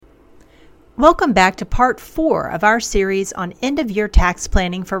Welcome back to part 4 of our series on end-of-year tax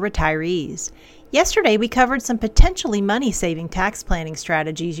planning for retirees. Yesterday we covered some potentially money-saving tax planning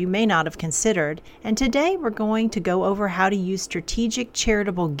strategies you may not have considered, and today we're going to go over how to use strategic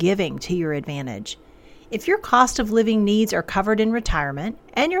charitable giving to your advantage. If your cost of living needs are covered in retirement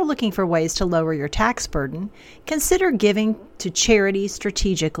and you're looking for ways to lower your tax burden, consider giving to charities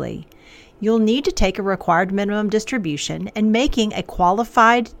strategically. You'll need to take a required minimum distribution, and making a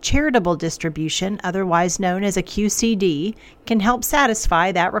qualified charitable distribution, otherwise known as a QCD, can help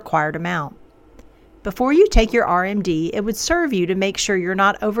satisfy that required amount. Before you take your RMD, it would serve you to make sure you're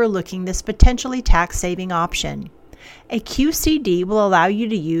not overlooking this potentially tax-saving option. A QCD will allow you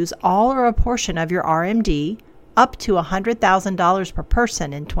to use all or a portion of your RMD, up to $100,000 per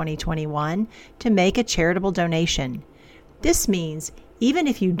person in 2021, to make a charitable donation. This means even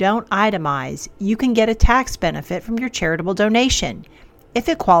if you don't itemize, you can get a tax benefit from your charitable donation, if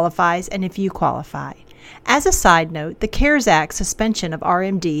it qualifies and if you qualify. As a side note, the CARES Act suspension of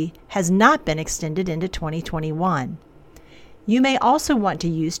RMD has not been extended into 2021. You may also want to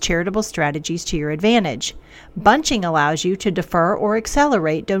use charitable strategies to your advantage. Bunching allows you to defer or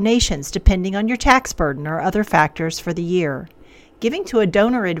accelerate donations depending on your tax burden or other factors for the year. Giving to a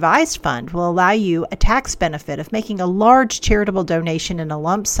donor-advised fund will allow you a tax benefit of making a large charitable donation in a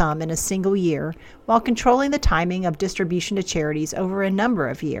lump sum in a single year, while controlling the timing of distribution to charities over a number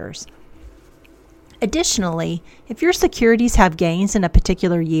of years. Additionally, if your securities have gains in a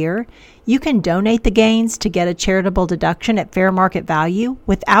particular year, you can donate the gains to get a charitable deduction at fair market value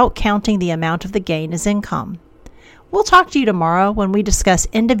without counting the amount of the gain as income. We'll talk to you tomorrow when we discuss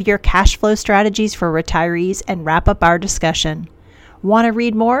end-of-year cash flow strategies for retirees and wrap up our discussion. Want to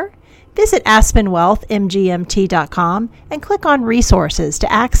read more? Visit AspenWealthMGMT.com and click on Resources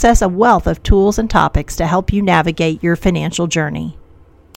to access a wealth of tools and topics to help you navigate your financial journey.